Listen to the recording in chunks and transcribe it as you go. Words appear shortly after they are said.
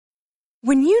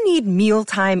When you need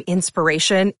mealtime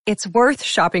inspiration, it's worth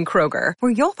shopping Kroger,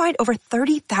 where you'll find over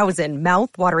 30,000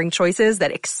 mouth-watering choices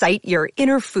that excite your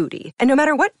inner foodie. And no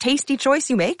matter what tasty choice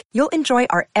you make, you'll enjoy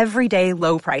our everyday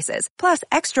low prices, plus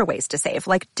extra ways to save,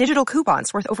 like digital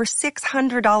coupons worth over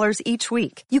 $600 each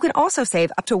week. You can also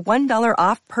save up to $1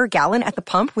 off per gallon at the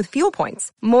pump with fuel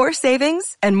points. More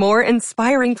savings and more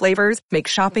inspiring flavors make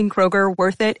shopping Kroger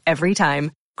worth it every time.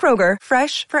 Kroger,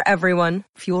 fresh for everyone.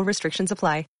 Fuel restrictions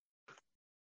apply.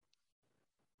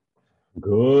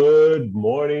 Good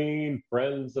morning,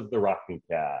 friends of the Rocking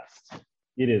Cast.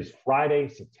 It is Friday,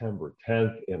 September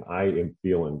 10th, and I am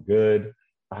feeling good.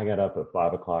 I got up at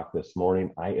 5 o'clock this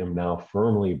morning. I am now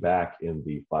firmly back in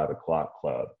the 5 o'clock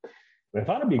club. And I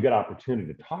thought it'd be a good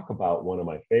opportunity to talk about one of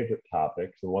my favorite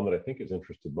topics and one that I think has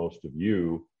interested most of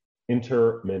you,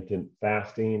 intermittent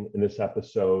fasting. In this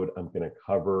episode, I'm going to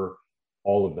cover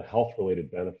all of the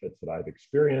health-related benefits that I've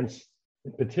experienced,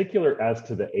 in particular as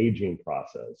to the aging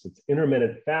process. It's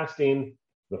intermittent fasting,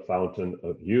 the fountain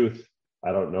of youth.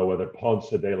 I don't know whether Ponce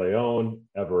de Leon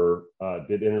ever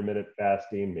did intermittent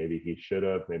fasting. Maybe he should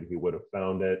have, maybe he would have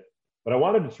found it. But I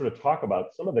wanted to sort of talk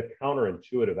about some of the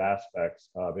counterintuitive aspects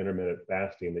of intermittent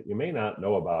fasting that you may not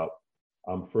know about.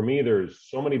 For me, there's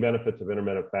so many benefits of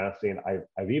intermittent fasting.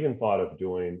 I've even thought of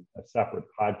doing a separate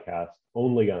podcast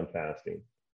only on fasting.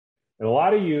 And a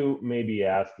lot of you may be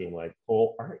asking, like,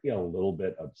 Cole, aren't you a little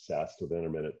bit obsessed with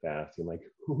intermittent fasting? Like,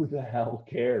 who the hell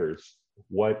cares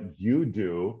what you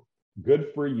do? Good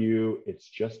for you. It's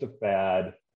just a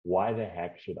fad. Why the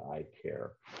heck should I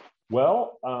care?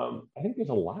 Well, I think there's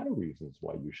a lot of reasons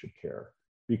why you should care,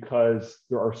 because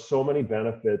there are so many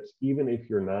benefits, even if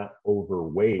you're not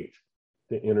overweight,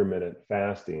 to intermittent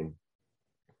fasting.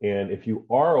 And if you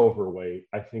are overweight,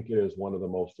 I think it is one of the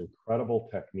most incredible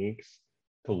techniques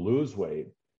to lose weight.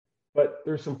 But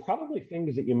there's some probably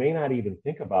things that you may not even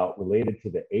think about related to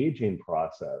the aging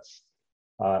process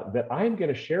that I'm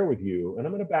going to share with you. And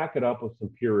I'm going to back it up with some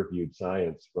peer-reviewed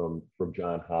science from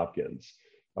Johns Hopkins.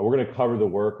 We're going to cover the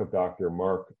work of Dr.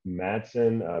 Mark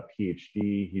Madsen,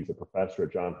 PhD. He's a professor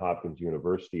at Johns Hopkins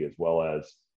University, as well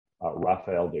as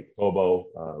Rafael de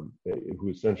Cobo, who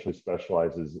essentially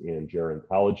specializes in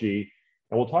gerontology.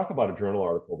 And we'll talk about a journal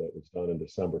article that was done in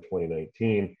December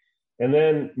 2019. And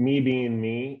then, me being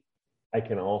me, I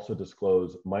can also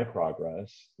disclose my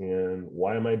progress. And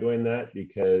why am I doing that?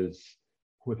 Because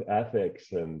with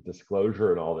ethics and disclosure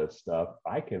and all this stuff,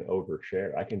 I can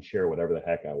overshare. I can share whatever the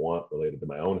heck I want related to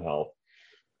my own health.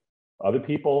 Other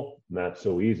people, not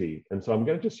so easy. And so I'm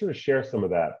going to just sort of share some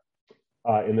of that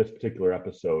in this particular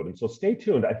episode. And so stay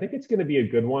tuned. I think it's going to be a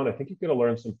good one. I think you're going to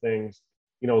learn some things.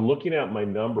 You know, looking at my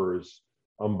numbers,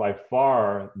 by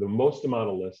far, the most amount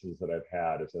of listens that I've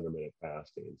had is intermittent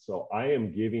fasting. So I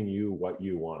am giving you what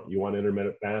you want. You want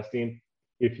intermittent fasting?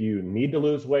 If you need to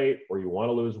lose weight or you want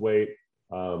to lose weight,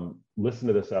 listen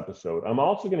to this episode. I'm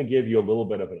also going to give you a little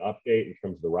bit of an update in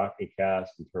terms of the Rocking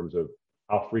Cast, in terms of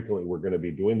how frequently we're going to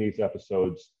be doing these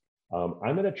episodes. I'm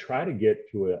going to try to get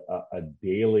to a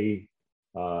daily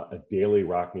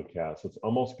Rocking Cast. So it's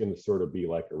almost going to sort of be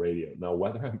like a radio. Now,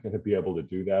 whether I'm going to be able to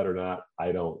do that or not,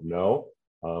 I don't know.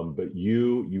 But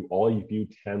all you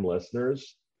 10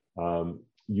 listeners,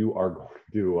 you are going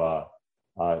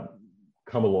to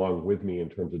come along with me in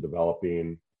terms of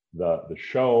developing the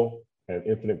show, and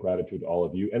infinite gratitude to all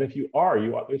of you. And if you are,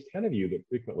 there's 10 of you that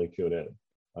frequently tune in.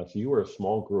 So you are a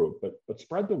small group, but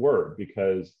spread the word,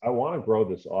 because I want to grow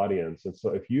this audience. And so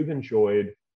if you've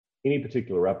enjoyed any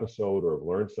particular episode or have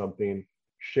learned something,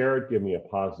 share it, give me a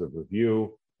positive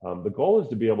review. The goal is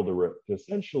to be able to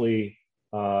essentially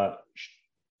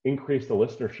increase the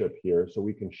listenership here so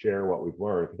we can share what we've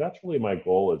learned. Because that's really my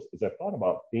goal is I've thought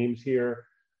about themes here.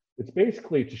 It's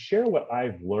basically to share what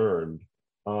I've learned,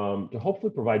 to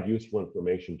hopefully provide useful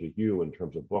information to you in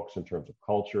terms of books, in terms of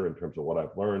culture, in terms of what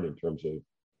I've learned, in terms of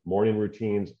morning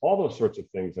routines, all those sorts of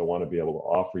things I want to be able to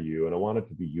offer you. And I want it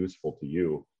to be useful to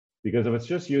you. Because if it's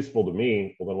just useful to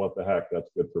me, well, then what the heck,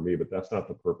 that's good for me. But that's not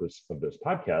the purpose of this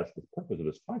podcast. The purpose of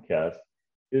this podcast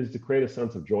is to create a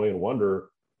sense of joy and wonder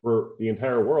for the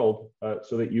entire world,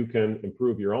 so that you can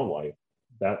improve your own life.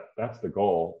 That's the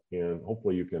goal, and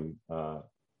hopefully you can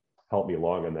help me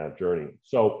along on that journey.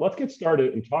 So let's get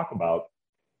started and talk about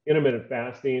intermittent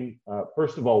fasting.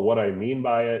 First of all, what I mean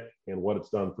by it and what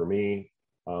it's done for me.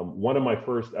 One of my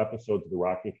first episodes of the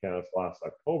Rocking Cast last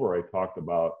October, I talked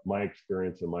about my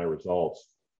experience and my results.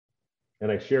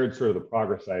 And I shared sort of the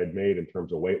progress I had made in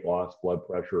terms of weight loss, blood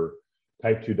pressure,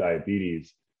 type 2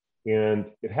 diabetes. And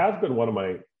it has been one of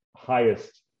my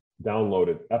highest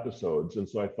downloaded episodes. And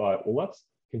so I thought, well, let's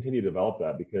continue to develop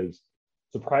that, because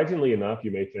Surprisingly enough,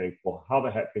 you may think, well, how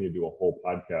the heck can you do a whole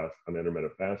podcast on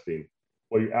intermittent fasting?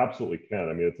 Well, you absolutely can.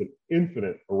 I mean, it's an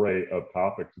infinite array of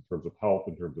topics in terms of health,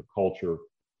 in terms of culture,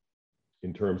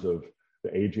 in terms of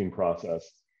the aging process.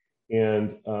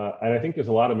 And I think there's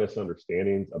a lot of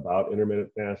misunderstandings about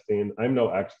intermittent fasting. I'm no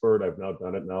expert. I've now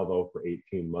done it now, though, for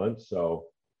 18 months. So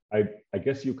I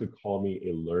guess you could call me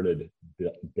a learned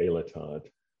dilettante.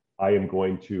 I am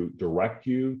going to direct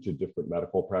you to different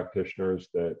medical practitioners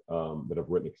that have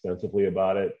written extensively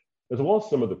about it, as well as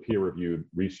some of the peer-reviewed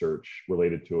research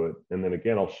related to it. And then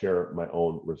again, I'll share my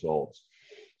own results.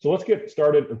 So let's get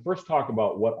started and first talk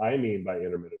about what I mean by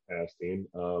intermittent fasting.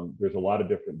 There's a lot of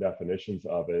different definitions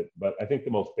of it, but I think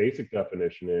the most basic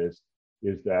definition is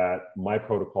that my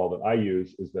protocol that I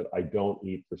use is that I don't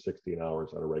eat for 16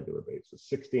 hours on a regular basis,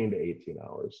 16 to 18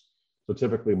 hours. So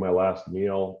typically my last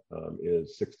meal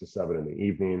is 6 to 7 in the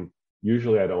evening.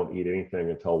 Usually I don't eat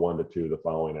anything until 1 to 2 the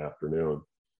following afternoon.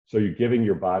 So you're giving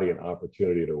your body an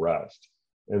opportunity to rest.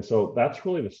 And so that's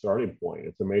really the starting point.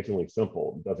 It's amazingly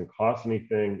simple. It doesn't cost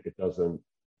anything. It doesn't,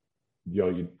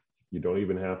 you don't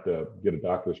even have to get a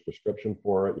doctor's prescription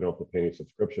for it. You don't have to pay any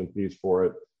subscription fees for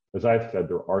it. As I've said,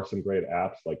 there are some great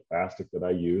apps like Fastic that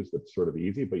I use that's sort of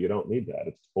easy, but you don't need that.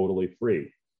 It's totally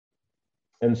free.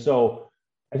 And so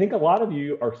I think a lot of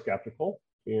you are skeptical,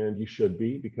 and you should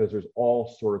be, because there's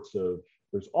all sorts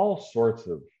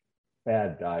of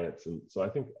bad diets. And so I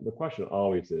think the question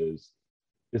always is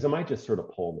am I just sort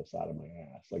of pulling this out of my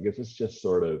ass? Like, is this just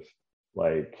sort of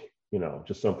like,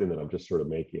 just something that I'm just sort of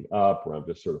making up, or I'm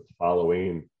just sort of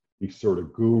following these sort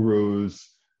of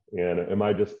gurus? And am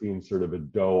I just being sort of a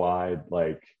doe-eyed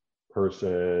like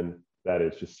person that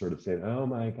is just sort of saying, oh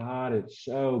my God, it's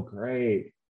so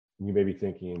great? And you may be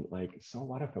thinking like, so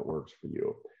what if it works for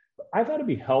you? But I thought it'd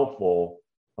be helpful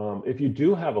if you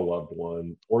do have a loved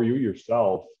one, or you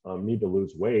yourself need to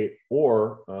lose weight,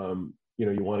 or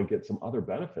you want to get some other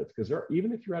benefits, because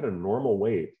even if you're at a normal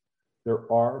weight,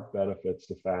 there are benefits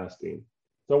to fasting.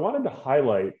 So I wanted to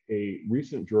highlight a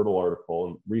recent journal article,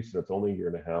 and recent, it's only a year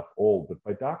and a half old, but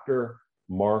by Dr.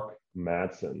 Mark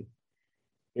Madsen.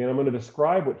 And I'm going to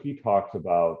describe what he talks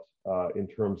about in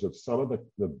terms of some of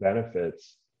the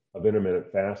benefits of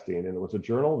intermittent fasting. And it was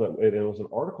an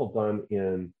article done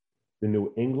in the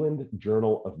New England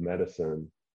Journal of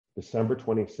Medicine, December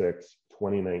 26,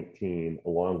 2019,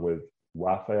 along with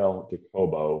Rafael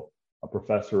Jacobo, a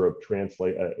professor of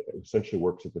essentially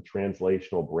works at the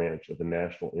translational branch of the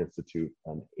National Institute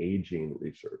on Aging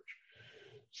Research.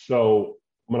 So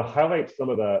I'm going to highlight some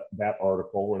of that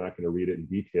article. We're not going to read it in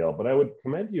detail, but I would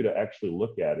commend you to actually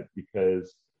look at it,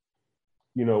 because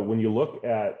when you look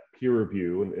at peer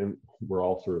review, and we're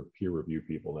all sort of peer review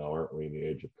people now, aren't we, in the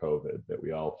age of COVID, that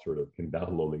we all sort of can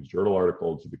download these journal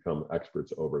articles to become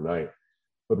experts overnight.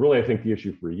 But really, I think the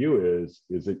issue for you is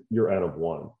that you're out of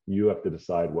one. You have to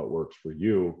decide what works for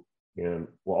you. And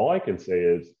well, all I can say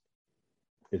is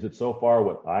that so far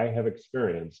what I have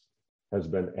experienced has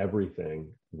been everything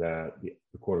that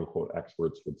the quote unquote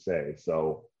experts would say.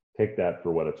 So take that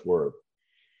for what it's worth.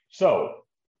 So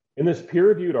in this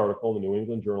peer-reviewed article in the New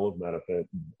England Journal of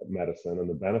Medicine and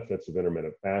the benefits of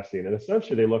intermittent fasting, and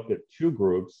essentially they looked at two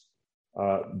groups,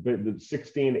 the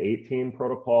 16-18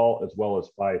 protocol as well as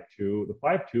 5-2. The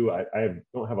 5-2, I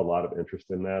don't have a lot of interest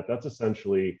in that. That's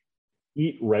essentially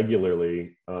eat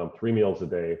regularly, 3 meals a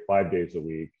day, 5 days a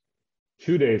week,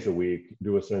 2 days a week,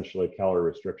 do essentially a calorie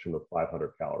restriction of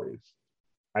 500 calories.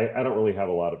 I don't really have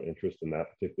a lot of interest in that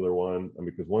particular one,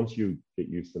 because once you get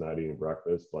used to not eating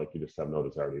breakfast, like, you just have no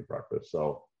desire to eat breakfast.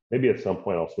 So maybe at some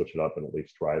point I'll switch it up and at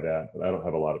least try that, but I don't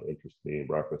have a lot of interest in eating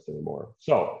breakfast anymore.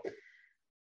 So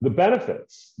the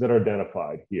benefits that are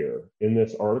identified here in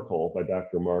this article by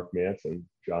Dr. Mark Madsen,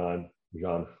 Johns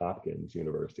Hopkins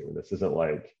University, and this isn't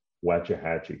like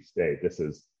Waxahachie State, this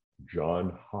is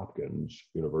Johns Hopkins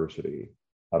University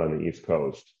out on the East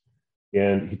Coast.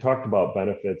 And he talked about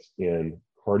benefits in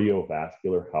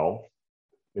cardiovascular health,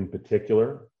 in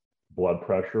particular, blood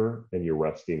pressure and your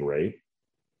resting rate.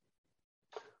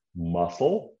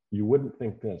 Muscle, you wouldn't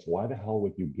think this. Why the hell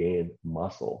would you gain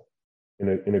muscle?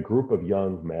 In a group of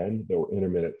young men that were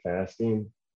intermittent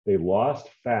fasting, they lost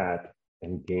fat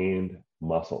and gained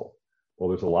muscle. Well,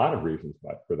 there's a lot of reasons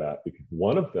for that, because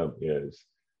one of them is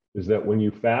that when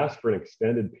you fast for an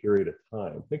extended period of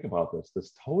time, think about this,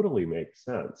 this totally makes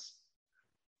sense.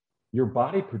 Your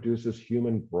body produces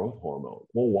human growth hormone.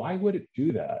 Well, why would it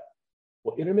do that?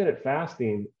 Well, intermittent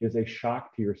fasting is a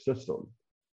shock to your system.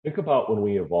 Think about when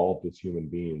we evolved as human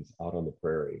beings out on the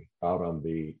prairie, out on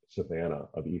the savanna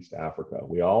of East Africa.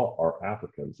 We all are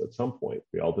Africans at some point.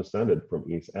 We all descended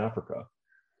from East Africa.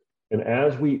 And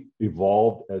as we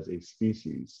evolved as a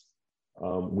species,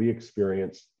 we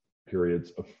experienced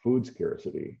periods of food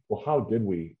scarcity. Well, how did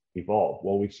we evolve?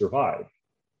 Well, we survived.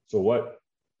 So what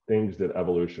things did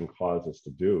evolution cause us to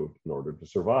do in order to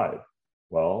survive?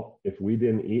 Well, if we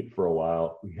didn't eat for a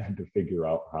while, we had to figure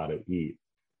out how to eat.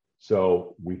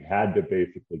 So we had to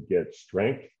basically get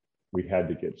strength, we had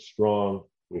to get strong,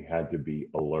 we had to be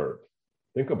alert.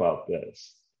 Think about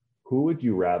this. Who would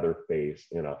you rather face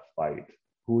in a fight?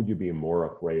 Who would you be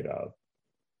more afraid of?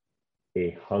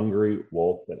 A hungry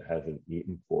wolf that hasn't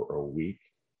eaten for a week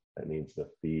that needs to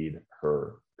feed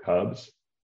her cubs,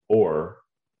 or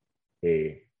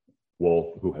a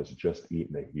wolf who has just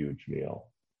eaten a huge meal?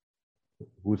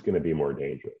 Who's going to be more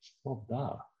dangerous? Well,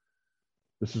 duh.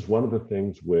 This is one of the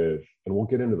things with, and we'll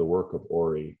get into the work of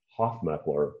Ori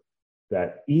Hofmekler,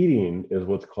 that eating is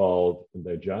what's called,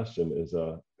 digestion is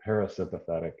a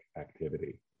parasympathetic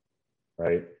activity,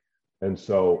 right? And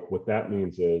so what that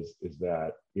means is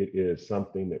that it is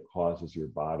something that causes your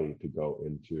body to go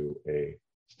into a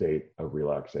state of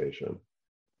relaxation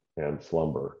and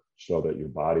slumber so that your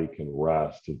body can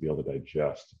rest to be able to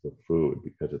digest the food,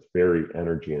 because it's very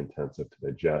energy intensive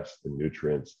to digest the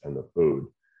nutrients and the food,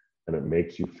 and it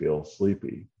makes you feel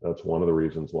sleepy. That's one of the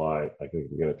reasons why I think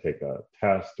if you're going to take a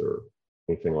test or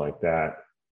anything like that,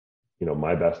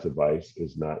 my best advice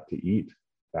is not to eat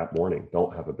that morning.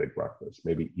 Don't have a big breakfast.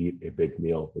 Maybe eat a big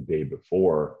meal the day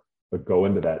before, but go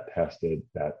into that test in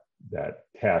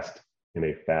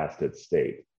a fasted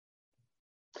state.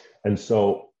 And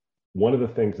so one of the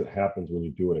things that happens when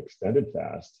you do an extended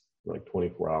fast, like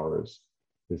 24 hours,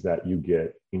 is that you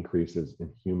get increases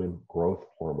in human growth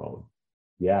hormone.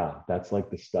 Yeah, that's like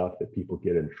the stuff that people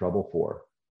get in trouble for,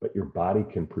 but your body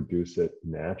can produce it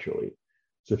naturally.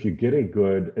 So if you get a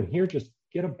good, and here, just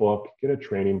get a book, get a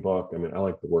training book. I mean, I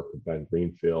like the work of Ben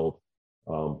Greenfield,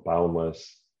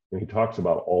 Boundless, and he talks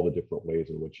about all the different ways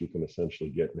in which you can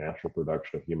essentially get natural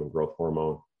production of human growth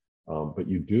hormone. But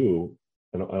you do,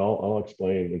 and I'll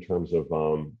explain in terms of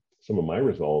some of my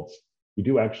results, you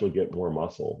do actually get more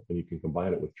muscle, and you can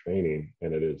combine it with training,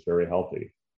 and it is very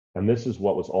healthy. And this is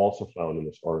what was also found in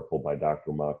this article by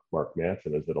Dr. Mark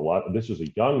Manson, is that this was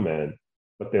a young man,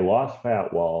 but they lost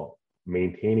fat while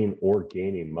maintaining or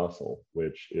gaining muscle,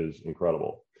 which is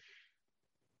incredible.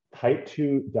 Type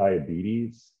 2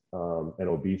 diabetes and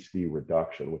obesity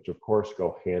reduction, which of course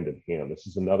go hand in hand. This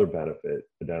is another benefit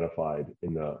identified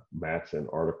in the Manson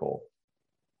article.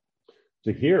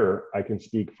 So here I can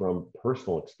speak from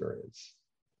personal experience.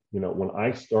 When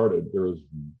I started, there was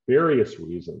various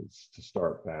reasons to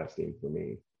start fasting for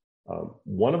me.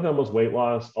 One of them was weight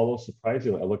loss, although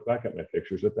surprisingly, I look back at my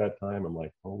pictures at that time, I'm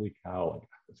like, holy cow, like,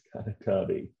 I was kind of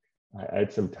tubby. I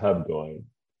had some tub going.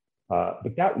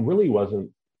 But that really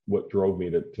wasn't what drove me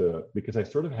to because I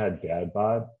sort of had dad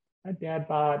bod. I had dad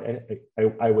bod, and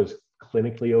I was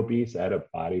clinically obese. I had a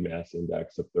body mass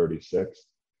index of 36,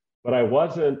 but I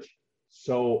wasn't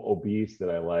so obese that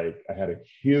I had a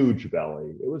huge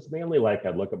belly. It was mainly like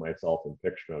I'd look at myself in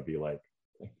picture and I'd be like,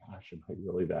 my gosh, am I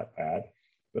really that bad?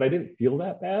 But I didn't feel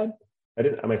that bad.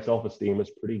 My self-esteem is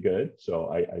pretty good, so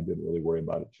I didn't really worry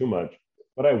about it too much.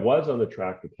 But I was on the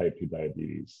track to type 2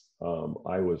 diabetes.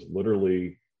 I was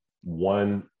literally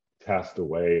one test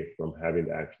away from having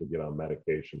to actually get on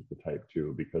medication for type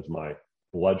 2 because my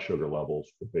blood sugar levels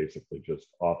were basically just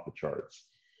off the charts.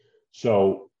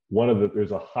 So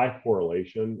there's a high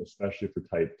correlation, especially for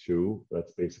type 2,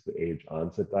 that's basically age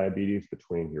onset diabetes,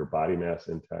 between your body mass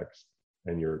index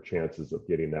and your chances of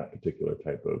getting that particular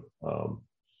type of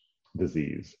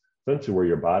disease. Essentially, where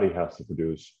your body has to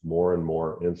produce more and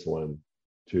more insulin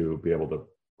to be able to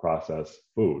process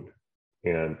food.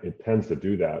 And it tends to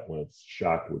do that when it's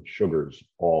shocked with sugars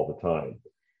all the time.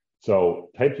 So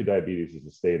type 2 diabetes is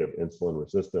a state of insulin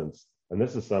resistance. And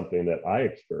this is something that I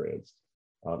experienced.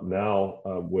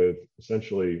 With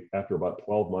essentially after about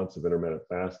 12 months of intermittent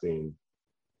fasting,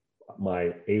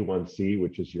 my A1C,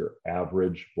 which is your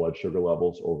average blood sugar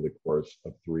levels over the course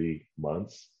of 3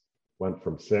 months, went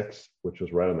from 6, which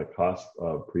was right on the cusp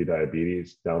of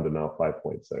pre-diabetes, down to now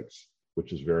 5.6,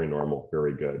 which is very normal,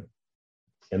 very good.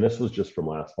 And this was just from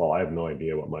last fall. I have no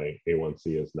idea what my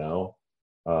A1C is now.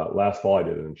 Last fall, I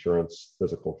did an insurance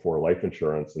physical for life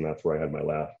insurance, and that's where I had my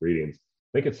last readings.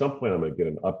 I think at some point I'm going to get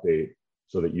an update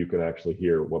so that you can actually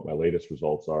hear what my latest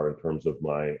results are in terms of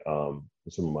my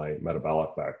some of my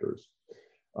metabolic factors.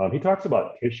 He talks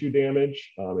about tissue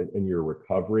damage and your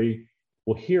recovery.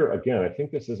 Well, here again, I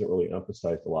think this isn't really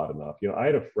emphasized a lot enough. I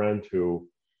had a friend who,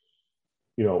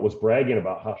 was bragging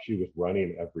about how she was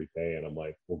running every day, and I'm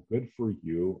like, well, good for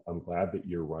you. I'm glad that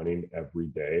you're running every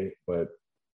day, but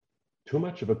too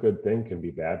much of a good thing can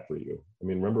be bad for you. I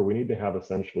mean, remember, we need to have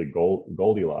essentially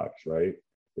Goldilocks, right?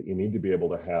 that you need to be able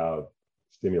to have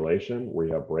stimulation where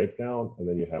you have breakdown and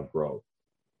then you have growth.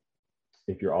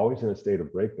 If you're always in a state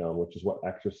of breakdown, which is what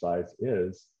exercise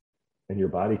is, and your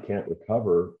body can't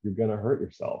recover, you're going to hurt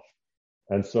yourself.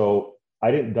 And so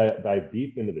I didn't dive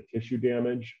deep into the tissue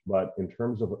damage, but in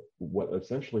terms of what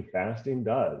essentially fasting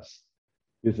does,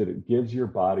 is that it gives your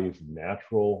body's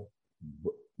natural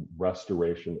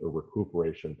restoration or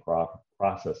recuperation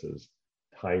processes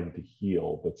time to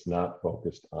heal that's not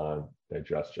focused on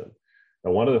digestion.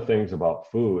 Now, one of the things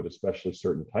about food, especially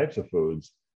certain types of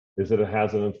foods, is that it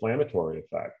has an inflammatory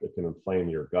effect. It can inflame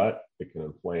your gut. It can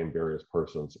inflame various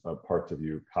parts of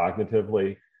you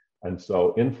cognitively. And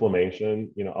so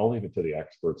inflammation, I'll leave it to the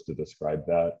experts to describe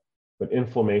that. But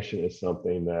inflammation is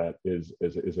something that is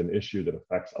an issue that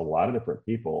affects a lot of different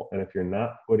people. And if you're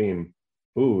not putting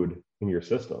food in your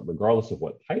system, regardless of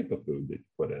what type of food that you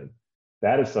put in,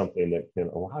 that is something that can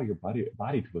allow your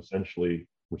body to essentially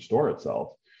restore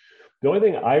itself. The only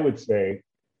thing I would say,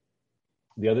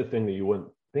 the other thing that you wouldn't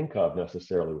think of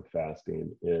necessarily with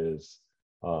fasting is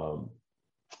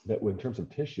that in terms of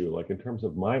tissue, like in terms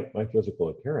of my physical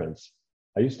appearance,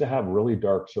 I used to have really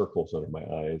dark circles under my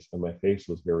eyes and my face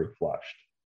was very flushed.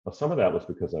 Now, some of that was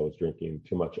because I was drinking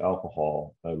too much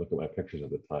alcohol. I look at my pictures at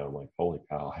the time, I'm like, holy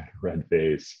cow, I had a red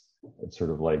face. It's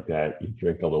sort of like that, you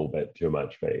drink a little bit too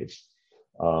much face.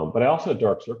 But I also had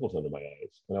dark circles under my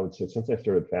eyes. And I would say since I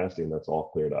started fasting, that's all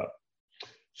cleared up.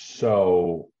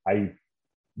 So I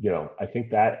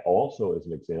think that also is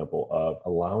an example of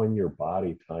allowing your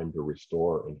body time to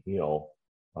restore and heal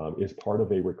is part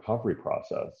of a recovery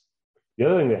process. The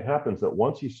other thing that happens is that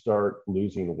once you start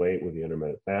losing weight with the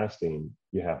intermittent fasting,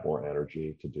 you have more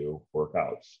energy to do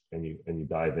workouts and you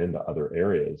dive into other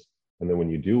areas. And then when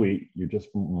you do eat, you're just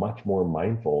much more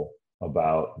mindful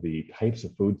about the types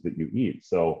of foods that you eat.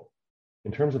 So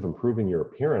in terms of improving your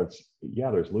appearance,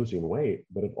 yeah, there's losing weight,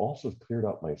 but it also has cleared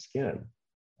up my skin.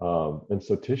 And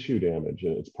so tissue damage,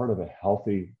 and it's part of a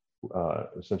healthy,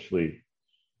 essentially,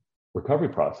 recovery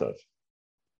process.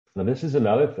 Now, this is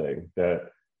another thing that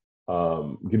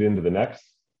get into the next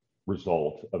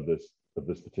result of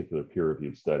this particular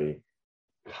peer-reviewed study,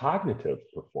 cognitive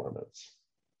performance.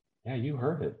 Yeah, you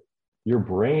heard it. Your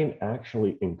brain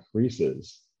actually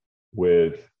increases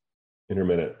with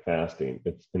intermittent fasting.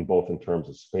 It's in both in terms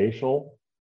of spatial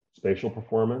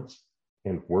performance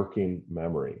and working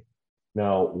memory.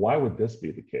 Now, why would this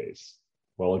be the case?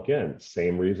 Well, again,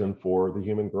 same reason for the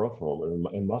human growth hormone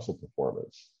and muscle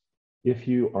performance. If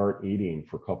you aren't eating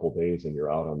for a couple of days and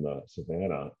you're out on the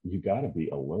savannah, you got to be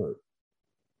alert.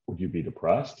 Would you be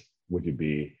depressed? Would you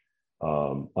be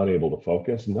unable to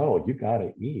focus? No, you got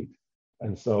to eat.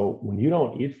 And so when you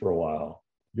don't eat for a while,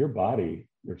 your body,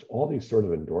 there's all these sort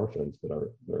of endorphins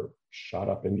they're shot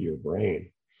up into your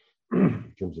brain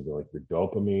in terms of like your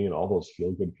dopamine, all those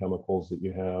feel-good chemicals that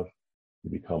you have. You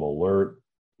become alert.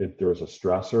 If there's a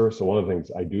stressor, so one of the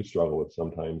things I do struggle with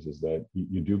sometimes is that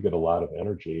you do get a lot of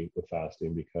energy with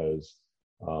fasting because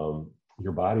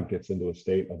your body gets into a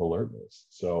state of alertness.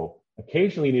 So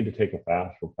occasionally you need to take a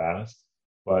fast from fast,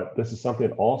 but this is something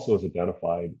that also is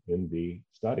identified in the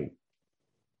study.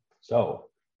 So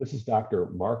this is Dr.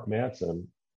 Mark Manson,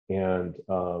 and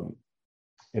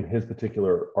in his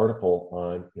particular article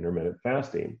on intermittent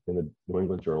fasting in the New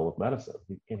England Journal of Medicine.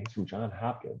 And he's from Johns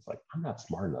Hopkins. Like, I'm not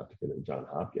smart enough to get into Johns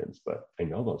Hopkins, but I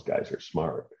know those guys are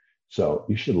smart. So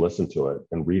you should listen to it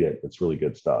and read it. It's really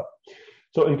good stuff.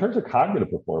 So in terms of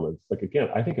cognitive performance, like, again,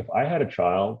 I think if I had a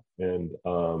child and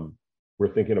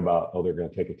we're thinking about, they're going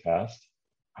to take a test,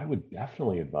 I would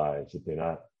definitely advise that they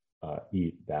not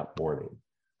eat that morning.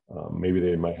 Maybe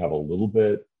they might have a little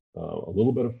bit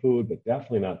of food, but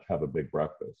definitely not to have a big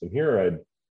breakfast. And here I'd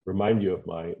remind you of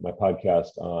my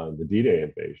podcast on the D-Day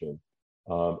invasion.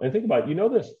 And think about,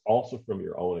 this also from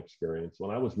your own experience.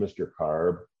 When I was Mr.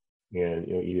 Carb and,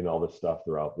 eating all this stuff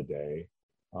throughout the day,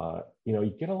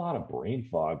 you get a lot of brain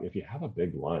fog if you have a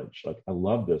big lunch. Like, I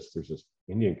love this. There's this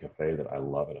Indian cafe that I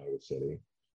love in Iowa City,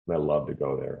 and I love to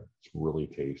go there. It's really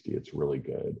tasty. It's really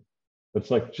good. It's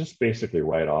like just basically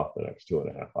right off the next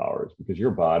 2.5 hours because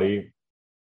your body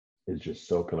is just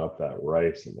soaking up that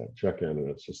rice and that chicken. And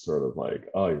it's just sort of like,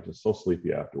 you're just so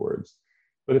sleepy afterwards.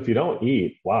 But if you don't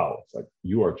eat, wow, it's like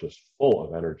you are just full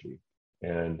of energy.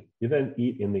 And you then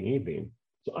eat in the evening.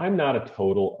 So I'm not a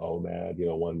total OMAD,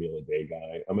 1 meal a day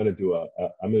guy. I'm going to do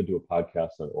a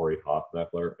podcast on Ori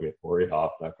Hofmekler. Ori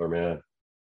Hofmekler, man,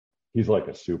 he's like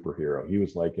a superhero. He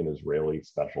was like in Israeli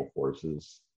special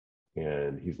forces.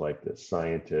 And he's like this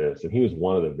scientist. And he was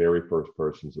one of the very first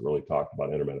persons that really talked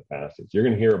about intermittent fasting. So you're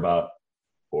going to hear about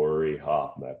Ori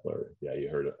Hofmekler. Yeah, you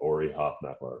heard it, Ori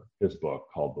Hofmekler, his book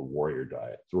called The Warrior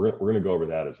Diet. So we're going to go over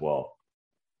that as well.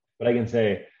 But I can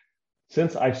say,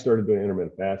 since I started doing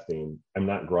intermittent fasting, I'm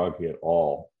not groggy at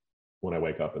all when I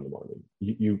wake up in the morning.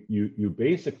 You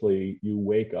basically you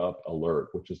wake up alert,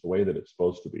 which is the way that it's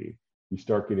supposed to be. You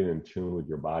start getting in tune with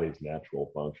your body's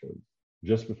natural functions.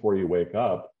 Just before you wake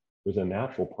up, there's a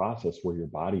natural process where your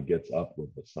body gets up with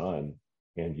the sun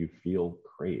and you feel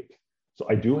great. So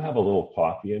I do have a little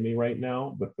coffee in me right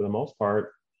now, but for the most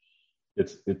part,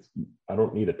 it's I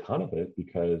don't need a ton of it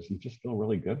because you just feel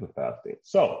really good with fasting.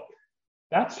 So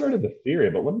that's sort of the theory,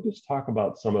 but let me just talk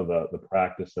about some of the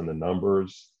practice and the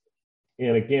numbers.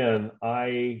 And again,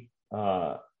 I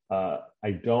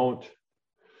don't.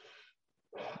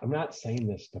 I'm not saying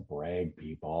this to brag,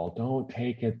 people. Don't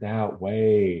take it that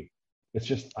way. It's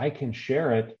just I can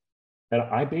share it, and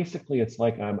I basically it's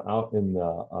like I'm out in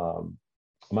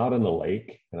the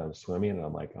lake and I'm swimming, and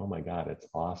I'm like, oh my god, it's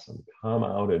awesome. Come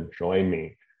out and join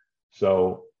me.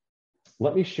 So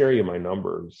let me share you my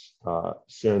numbers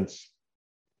since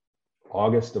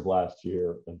August of last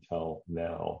year until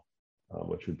now,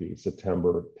 which would be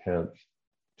September 10th,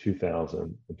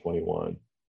 2021.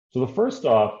 So the first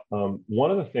off,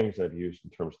 one of the things I've used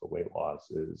in terms of the weight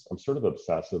loss is I'm sort of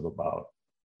obsessive about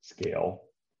scale.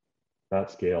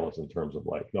 Not scale as in terms of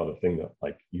like, no, the thing that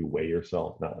like you weigh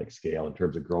yourself, not like scale in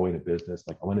terms of growing a business.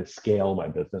 Like I want to scale my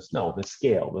business. No, the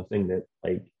scale, the thing that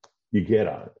like you get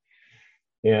on.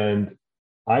 And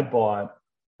I bought,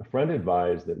 a friend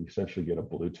advised that you essentially get a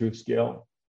Bluetooth scale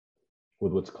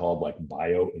with what's called like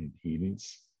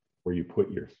bioimpedance, where you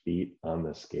put your feet on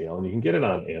the scale, and you can get it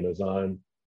on Amazon.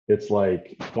 It's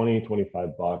like 20,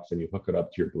 25 bucks, and you hook it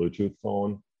up to your Bluetooth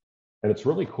phone. And it's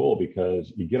really cool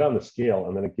because you get on the scale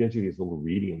and then it gives you these little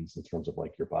readings in terms of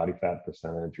like your body fat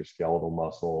percentage, your skeletal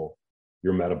muscle,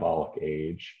 your metabolic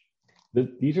age.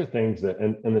 These are things that,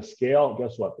 and the scale,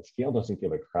 guess what? The scale doesn't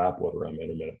give a crap whether I'm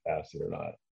intermittent fasting or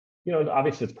not. You know,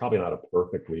 obviously it's probably not a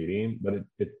perfect reading, but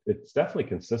it's definitely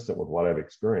consistent with what I've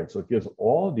experienced. So it gives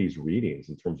all of these readings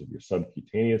in terms of your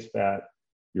subcutaneous fat,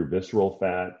 your visceral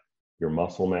fat, your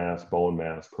muscle mass, bone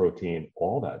mass, protein,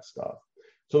 all that stuff.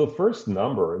 So the first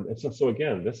number, and so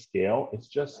again, this scale,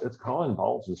 it's calling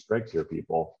balls and strikes here,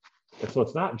 people. And so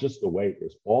it's not just the weight,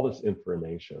 there's all this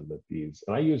information that these,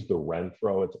 and I use the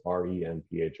Renpho, it's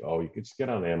RENPHO. You could just get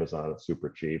on Amazon, it's super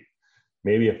cheap.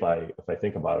 Maybe if I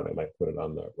think about it, I might put it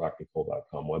on the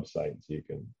rocknicole.com website so you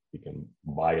can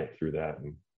buy it through that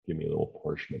and give me a little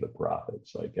portion of the profit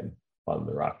so I can fund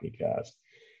the Rocknicast.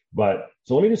 But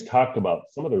so let me just talk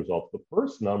about some of the results. The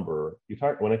first number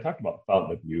when I talked about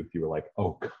fountain of youth, you were like,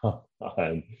 "Oh, come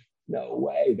on, no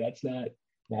way,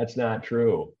 that's not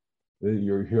true.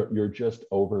 You're just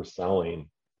overselling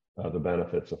the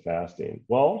benefits of fasting."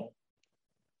 Well,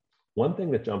 one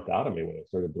thing that jumped out at me when I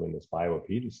started doing this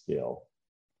bioimpedance scale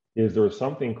is there was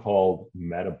something called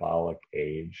metabolic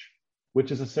age,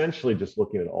 which is essentially just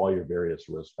looking at all your various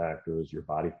risk factors, your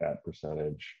body fat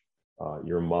percentage,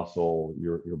 your muscle,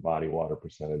 your body water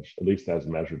percentage, at least as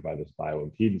measured by this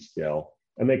bioimpedance scale.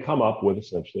 And they come up with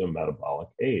essentially a metabolic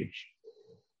age,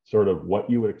 sort of what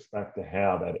you would expect to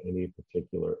have at any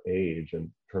particular age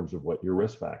in terms of what your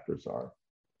risk factors are.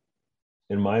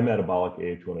 And my metabolic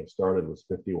age when I started was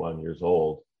 51 years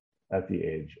old at the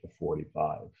age of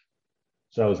 45.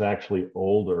 So I was actually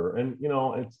older. And, you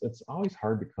know, it's always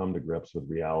hard to come to grips with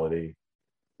reality.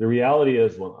 The reality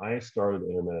is when I started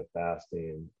intermittent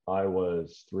fasting, I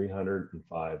was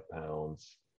 305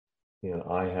 pounds and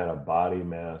I had a body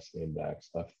mass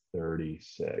index of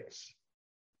 36.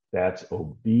 That's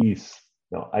obese.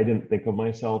 Now, I didn't think of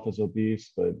myself as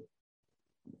obese, but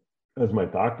as my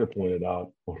doctor pointed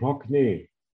out, Rockne,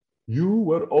 you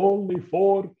were only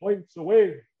 4 points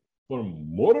away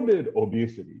from morbid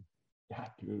obesity. Yeah,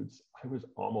 dudes, I was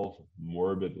almost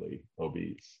morbidly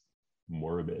obese.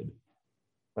 Morbid.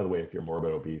 By the way, if you're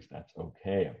morbid obese, that's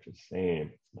okay. I'm just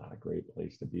saying it's not a great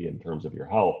place to be in terms of your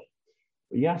health.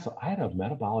 But yeah, so I had a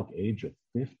metabolic age of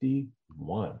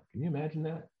 51. Can you imagine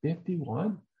that?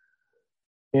 51?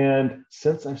 And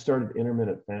since I started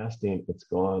intermittent fasting, it's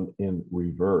gone in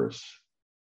reverse.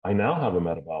 I now have a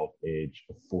metabolic age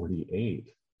of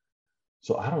 48.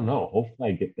 So I don't know. Hopefully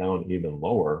I get down even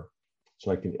lower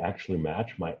so I can actually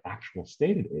match my actual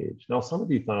stated age. Now, some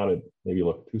of you thought it maybe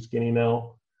looked too skinny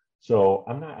now. So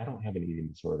I don't have an eating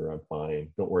disorder. I'm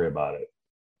fine. Don't worry about it.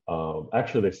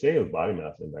 Actually, they say with body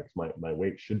mass index, my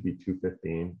weight should be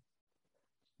 215,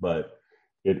 but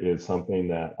it is something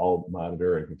that I'll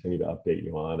monitor and continue to update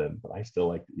you on. But I still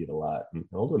like to eat a lot. And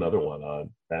I'll do another one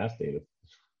on fasting.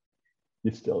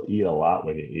 You still eat a lot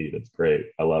when you eat. It's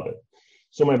great. I love it.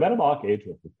 So my metabolic age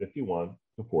went from 51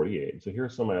 to 48. So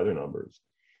here's some of my other numbers.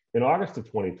 in August of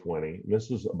 2020, and this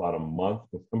was about a month.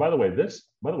 And by the way,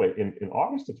 in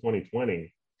August of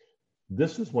 2020,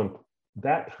 this is when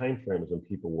that time frame is when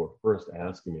people were first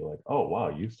asking me like, oh, wow,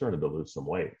 you started to lose some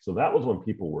weight. So that was when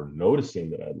people were noticing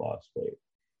that I'd lost weight.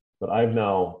 But I'm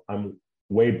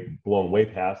blown way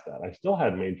past that. I still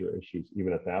had major issues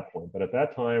even at that point. But at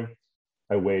that time,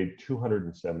 I weighed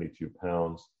 272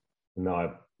 pounds. And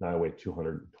now I weigh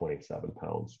 227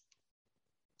 pounds.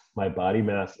 My body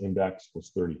mass index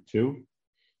was 32,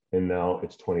 and now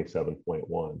it's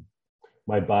 27.1.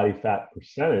 My body fat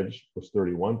percentage was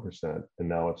 31%, and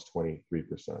now it's 23%.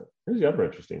 Here's the other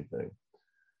interesting thing.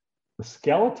 The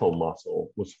skeletal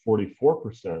muscle was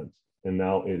 44%, and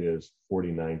now it is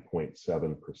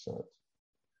 49.7%.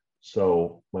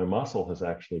 So my muscle has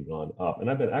actually gone up, and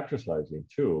I've been exercising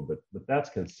too, but that's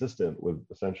consistent with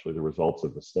essentially the results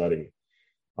of the study.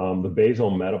 The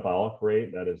basal metabolic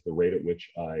rate, that is the rate at which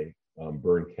I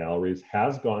burn calories,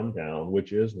 has gone down,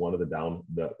 which is one of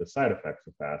the side effects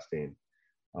of fasting.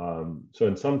 So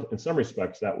in some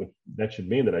respects, that should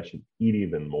mean that I should eat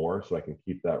even more so I can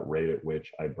keep that rate at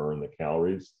which I burn the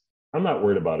calories. I'm not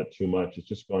worried about it too much. It's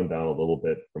just gone down a little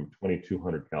bit from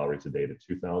 2,200 calories a day to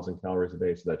 2,000 calories a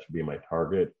day. So that should be my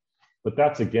target. But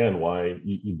that's again why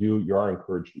you are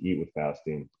encouraged to eat with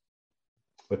fasting.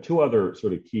 But two other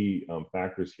sort of key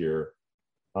factors here,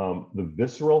 the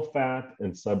visceral fat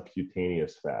and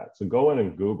subcutaneous fat. So go in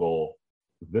and Google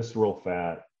visceral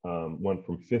fat went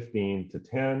from 15 to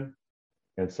 10,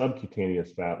 and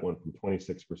subcutaneous fat went from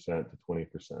 26% to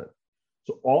 20%.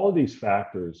 So all of these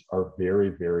factors are very,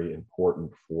 very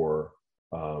important for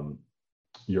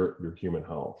your human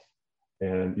health.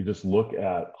 And you just look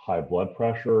at high blood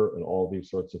pressure and all these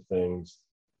sorts of things,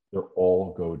 they're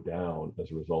all go down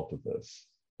as a result of this.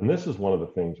 And this is one of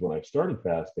the things when I started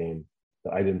fasting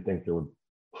that I didn't think there would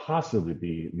possibly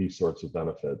be these sorts of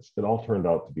benefits. It all turned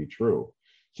out to be true.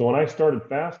 So when I started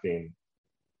fasting,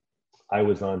 I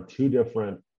was on two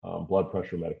different blood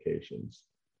pressure medications,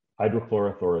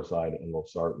 hydrochlorothiazide and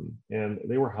losartan. And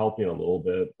they were helping a little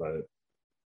bit, but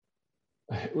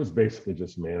it was basically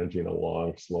just managing a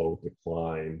long, slow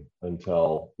decline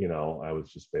until, I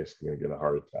was just basically going to get a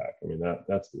heart attack. I mean,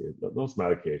 those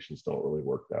medications don't really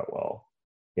work that well.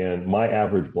 And my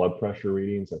average blood pressure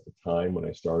readings at the time when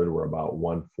I started were about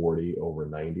 140 over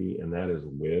 90, and that is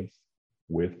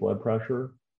with blood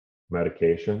pressure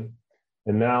medication.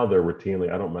 And now they're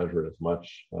routinely, I don't measure it as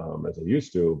much as I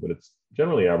used to, but it's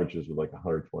generally averages with like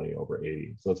 120 over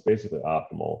 80. So it's basically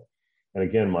optimal. And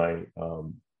again, my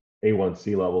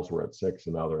A1C levels were at 6,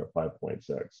 and now they're at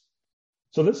 5.6.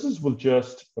 So this is with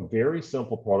just a very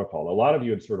simple protocol. A lot of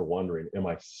you are sort of wondering, am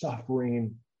I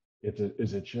suffering?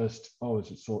 Is it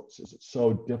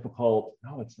so difficult?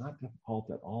 No, it's not difficult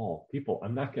at all. People,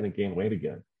 I'm not going to gain weight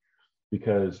again,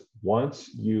 because once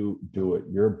you do it,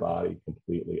 your body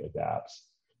completely adapts.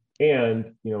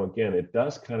 And, again, it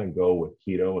does kind of go with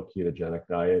keto, a ketogenic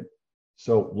diet.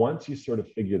 So once you sort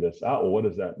of figure this out, well, what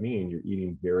does that mean? You're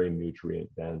eating very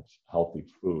nutrient-dense, healthy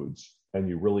foods, and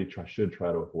you really should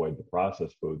try to avoid the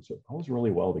processed foods. So it goes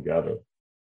really well together.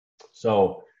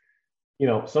 So,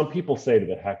 some people say to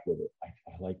the heck with it.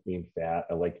 I like being fat.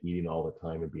 I like eating all the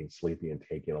time and being sleepy and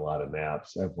taking a lot of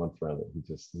naps. I have one friend that he's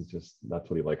just that's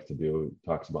what he likes to do. He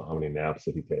talks about how many naps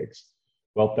that he takes.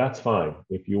 Well, that's fine.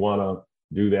 If you want to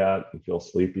do that and feel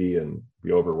sleepy and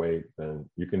be overweight, then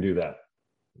you can do that.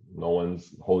 No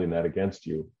one's holding that against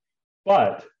you.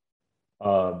 But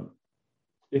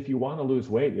if you want to lose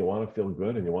weight, you want to feel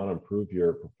good, and you want to improve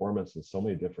your performance in so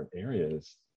many different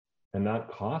areas and not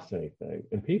cost anything.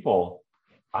 And people,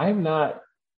 I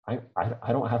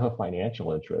don't have a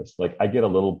financial interest. Like, I get a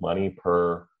little money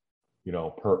per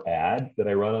ad that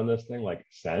I run on this thing, like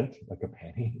a cent, like a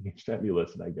penny. Each time you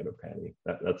listen, I get a penny.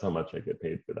 That's how much I get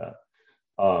paid for that.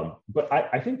 But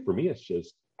I think for me, it's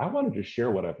just, I want to just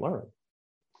share what I've learned,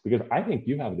 because I think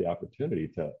you have the opportunity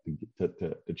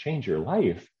to change your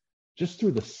life just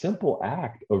through the simple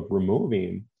act of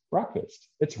removing breakfast.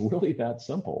 It's really that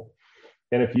simple.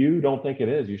 And if you don't think it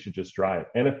is, you should just try it.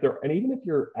 And even if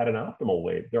you're at an optimal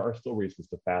weight, there are still reasons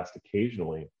to fast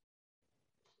occasionally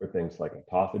for things like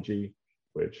autophagy,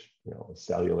 which, is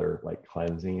cellular like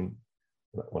cleansing.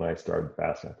 When I started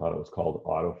fasting, I thought it was called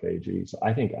autophagy. So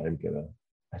I think I'm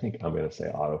gonna say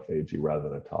autophagy rather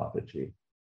than autophagy.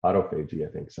 Autophagy,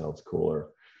 I think, sounds cooler.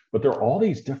 But there are all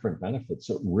these different benefits.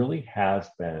 So it really has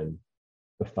been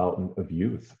the fountain of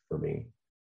youth for me.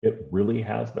 It really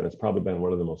has been. It's probably been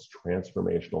one of the most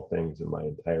transformational things in my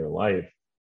entire life,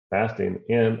 fasting.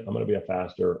 And I'm going to be a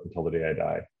faster until the day I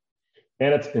die.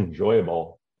 And it's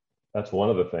enjoyable. That's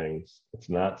one of the things. It's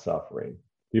not suffering.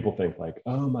 People think like,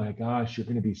 oh my gosh, you're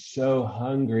going to be so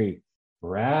hungry,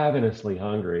 ravenously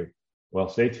hungry. Well,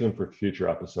 stay tuned for future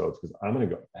episodes because I'm going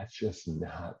to go, that's just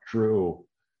not true.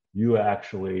 You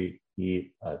actually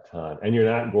eat a ton and you're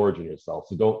not gorging yourself.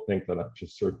 So don't think that I'm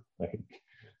just sort of like,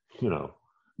 you know,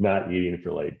 not eating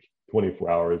for like 24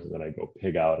 hours and then I go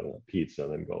pig out on a pizza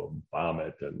and then go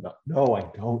vomit. And no, I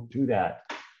don't do that.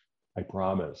 I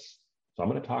promise. So I'm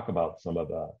going to talk about some of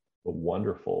the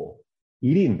wonderful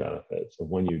eating benefits of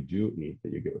when you do eat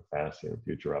that you get with fasting in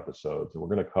future episodes. And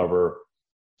we're going to cover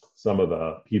some of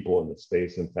the people in the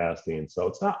space in fasting. So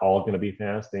it's not all going to be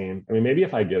fasting. I mean, maybe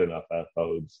if I get enough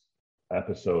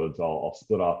episodes, I'll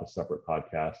split off a separate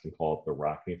podcast and call it the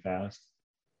Rock Me Fast.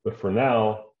 But for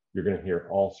now, you're going to hear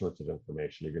all sorts of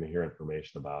information. You're going to hear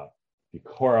information about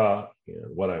Vichora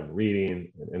and what I'm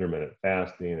reading and intermittent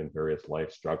fasting and various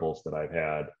life struggles that I've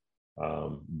had,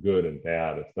 good and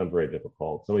bad. It's been very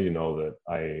difficult. Some of you know that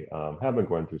I have been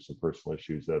going through some personal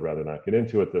issues that I'd rather not get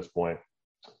into at this point,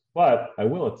 but I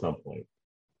will at some point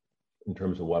in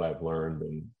terms of what I've learned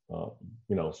and,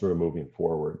 sort of moving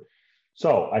forward.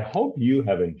 So I hope you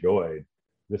have enjoyed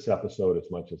this episode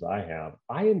as much as I have.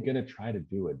 I am going to try to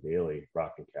do a daily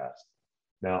Rock Cast.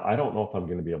 Now, I don't know if I'm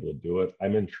going to be able to do it.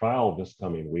 I'm in trial this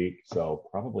coming week, so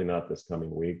probably not this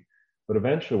coming week. But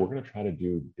eventually, we're going to try to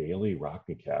do daily Rock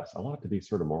Cast. I want it to be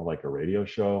sort of more like a radio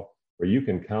show where you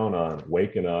can count on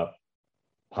waking up,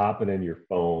 popping in your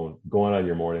phone, going on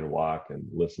your morning walk, and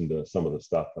listen to some of the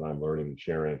stuff that I'm learning and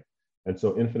sharing. And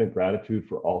so, infinite gratitude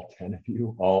for all 10 of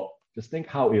you. Just think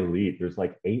how elite. There's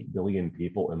like 8 billion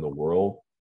people in the world,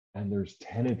 and there's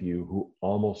 10 of you who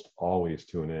almost always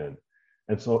tune in.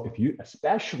 And so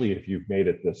especially if you've made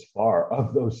it this far,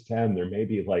 of those 10, there may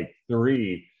be like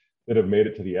 3 that have made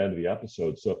it to the end of the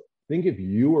episode. So think if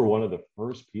you were one of the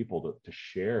first people to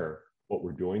share what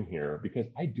we're doing here, because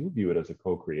I do view it as a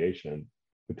co-creation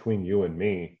between you and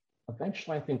me.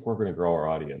 Eventually, I think we're going to grow our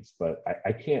audience, but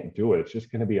I can't do it. It's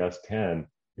just going to be us 10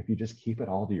 if you just keep it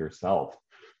all to yourself.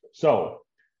 So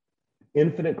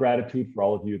infinite gratitude for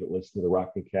all of you that listen to the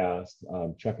Rock Me Cast.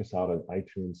 Check us out on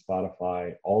iTunes,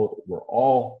 Spotify, where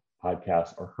all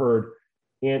podcasts are heard.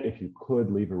 And if you could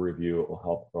leave a review, it will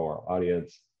help grow our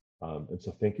audience. And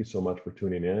so thank you so much for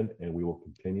tuning in, and we will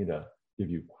continue to give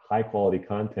you high quality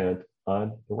content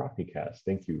on the Rock Me Cast.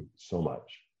 Thank you so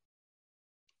much.